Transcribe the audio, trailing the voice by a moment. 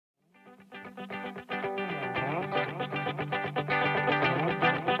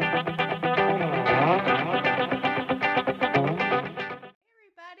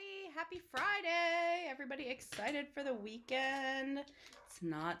it's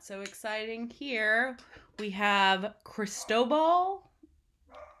not so exciting here. We have Cristobal,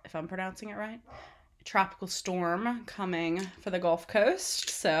 if I'm pronouncing it right, a tropical storm coming for the Gulf Coast.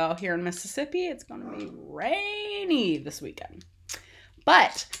 So here in Mississippi, it's going to be rainy this weekend.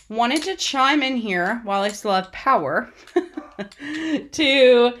 But wanted to chime in here while I still have power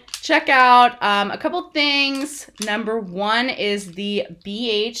to check out a couple things. Number one is the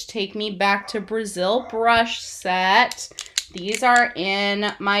BH Take Me Back to Brazil brush set. These are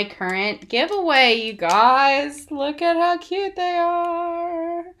in my current giveaway, you guys. Look at how cute they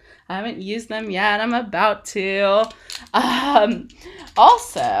are. I haven't used them yet. I'm about to.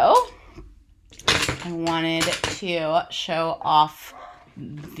 Also, I wanted to show off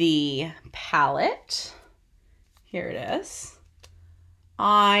the palette. Here it is.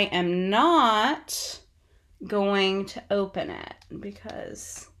 I am not going to open it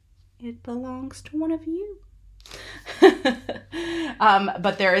because it belongs to one of you.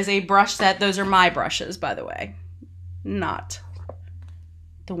 But there is a brush set. Those are my brushes, by the way, not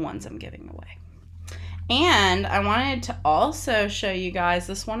the ones I'm giving away. And I wanted to also show you guys,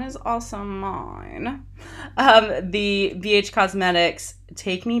 this one is also mine, the BH Cosmetics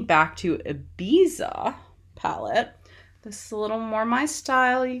Take Me Back to Ibiza palette. This is a little more my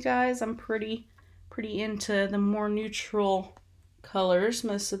style, you guys. I'm pretty into the more neutral colors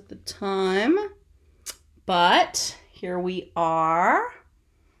most of the time. But here we are.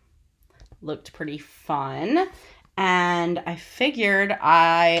 Looked pretty fun. And I figured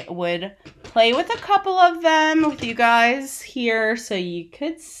I would play with a couple of them with you guys here so you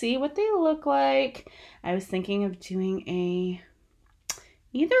could see what they look like. I was thinking of doing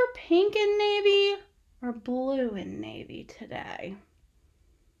either pink and navy or blue and navy today.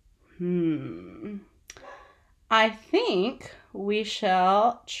 I think we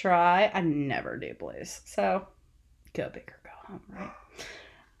shall try. I never do blues, so go big or go home,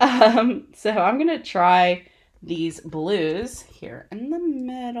 right? So I'm gonna try these blues here in the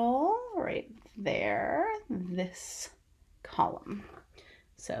middle, right there, this column.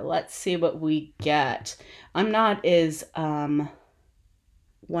 So let's see what we get. I'm not as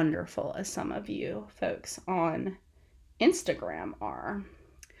wonderful as some of you folks on Instagram are,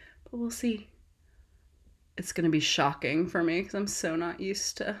 but we'll see. It's gonna be shocking for me because I'm so not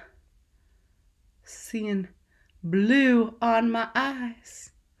used to seeing blue on my eyes.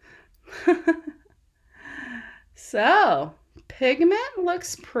 So, pigment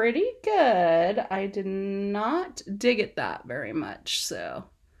looks pretty good. I did not dig it that very much, so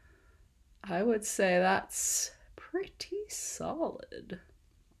I would say that's pretty solid.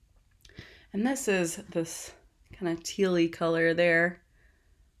 And this is this kind of tealy color there.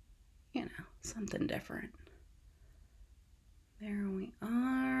 You know, something different. There we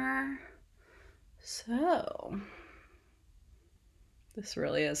are. So, this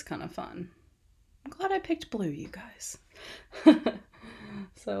really is kind of fun. I'm glad I picked blue, you guys. So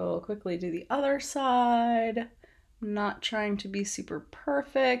we'll quickly do the other side. I'm not trying to be super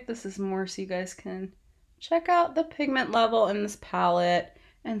perfect. This is more so you guys can check out the pigment level in this palette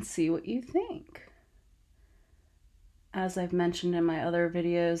and see what you think. As I've mentioned in my other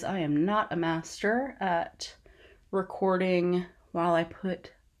videos, I am not a master at recording while I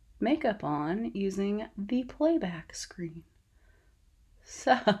put makeup on using the playback screen.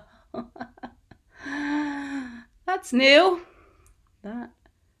 So that's new. And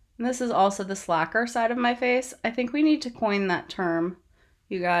this is also the slacker side of my face. I think we need to coin that term,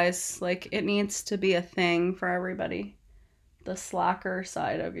 you guys. Like, it needs to be a thing for everybody. The slacker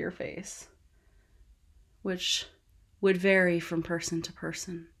side of your face, which would vary from person to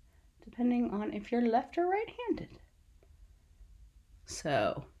person, depending on if you're left or right-handed.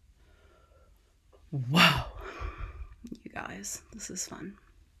 So, wow, you guys, this is fun.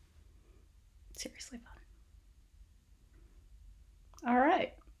 Seriously fun. All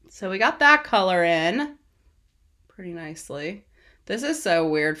right, so we got that color in pretty nicely. This is so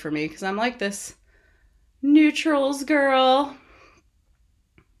weird for me because I'm like this neutrals girl.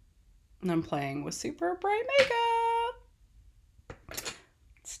 And I'm playing with super bright makeup.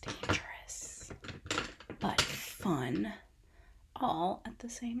 It's dangerous, but fun all at the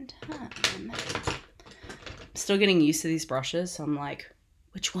same time. I'm still getting used to these brushes, so I'm like,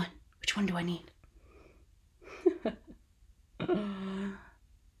 which one? Which one do I need?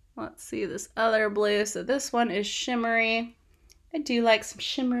 Let's see this other blue. So this one is shimmery. I do like some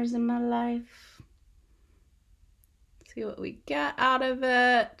shimmers in my life. See what we get out of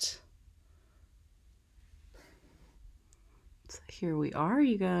it. So here we are,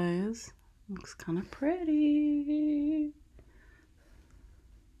 you guys. Looks kind of pretty.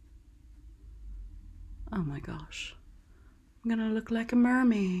 Oh my gosh. I'm gonna look like a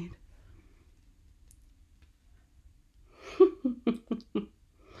mermaid.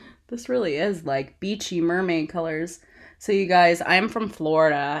 This really is like beachy mermaid colors. So you guys, I'm from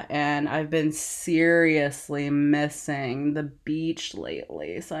Florida and I've been seriously missing the beach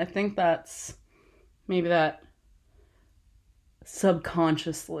lately. So I think that's maybe that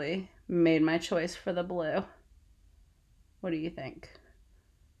subconsciously made my choice for the blue. What do you think?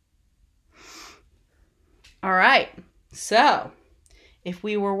 All right, so if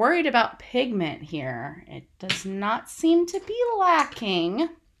we were worried about pigment here, it does not seem to be lacking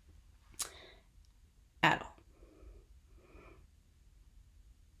at all.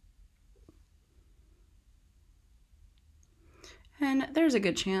 And there's a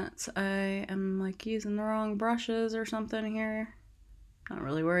good chance I am like using the wrong brushes or something here. Not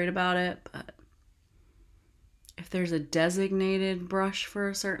really worried about it, but if there's a designated brush for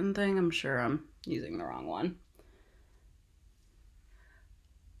a certain thing, I'm sure I'm using the wrong one.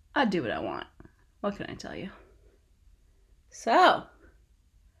 I do what I want. What can I tell you? So,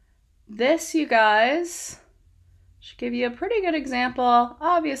 this, you guys, should give you a pretty good example.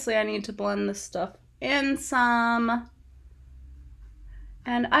 Obviously, I need to blend this stuff in some.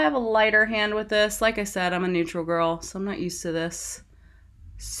 And I have a lighter hand with this. Like I said, I'm a neutral girl, so I'm not used to this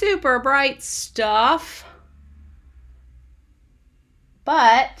super bright stuff.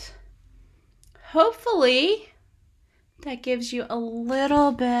 But hopefully that gives you a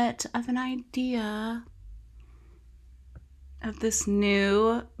little bit of an idea of this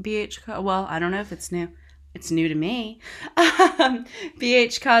new well, I don't know if it's new. It's new to me.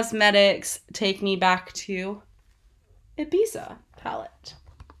 BH Cosmetics Take Me Back to Ibiza palette.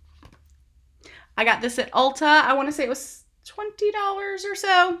 I got this at Ulta. I want to say it was $20 or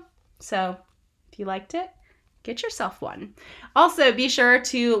so. So if you liked it, get yourself one. Also, be sure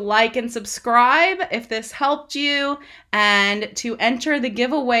to like and subscribe if this helped you, and to enter the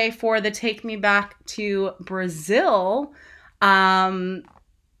giveaway for the Take Me Back to Brazil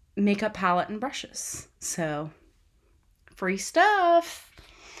makeup palette and brushes. So free stuff.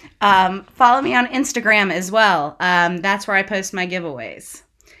 Follow me on Instagram as well. That's where I post my giveaways.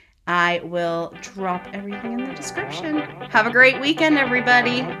 I will drop everything in the description. Have a great weekend,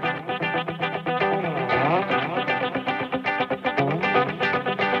 everybody.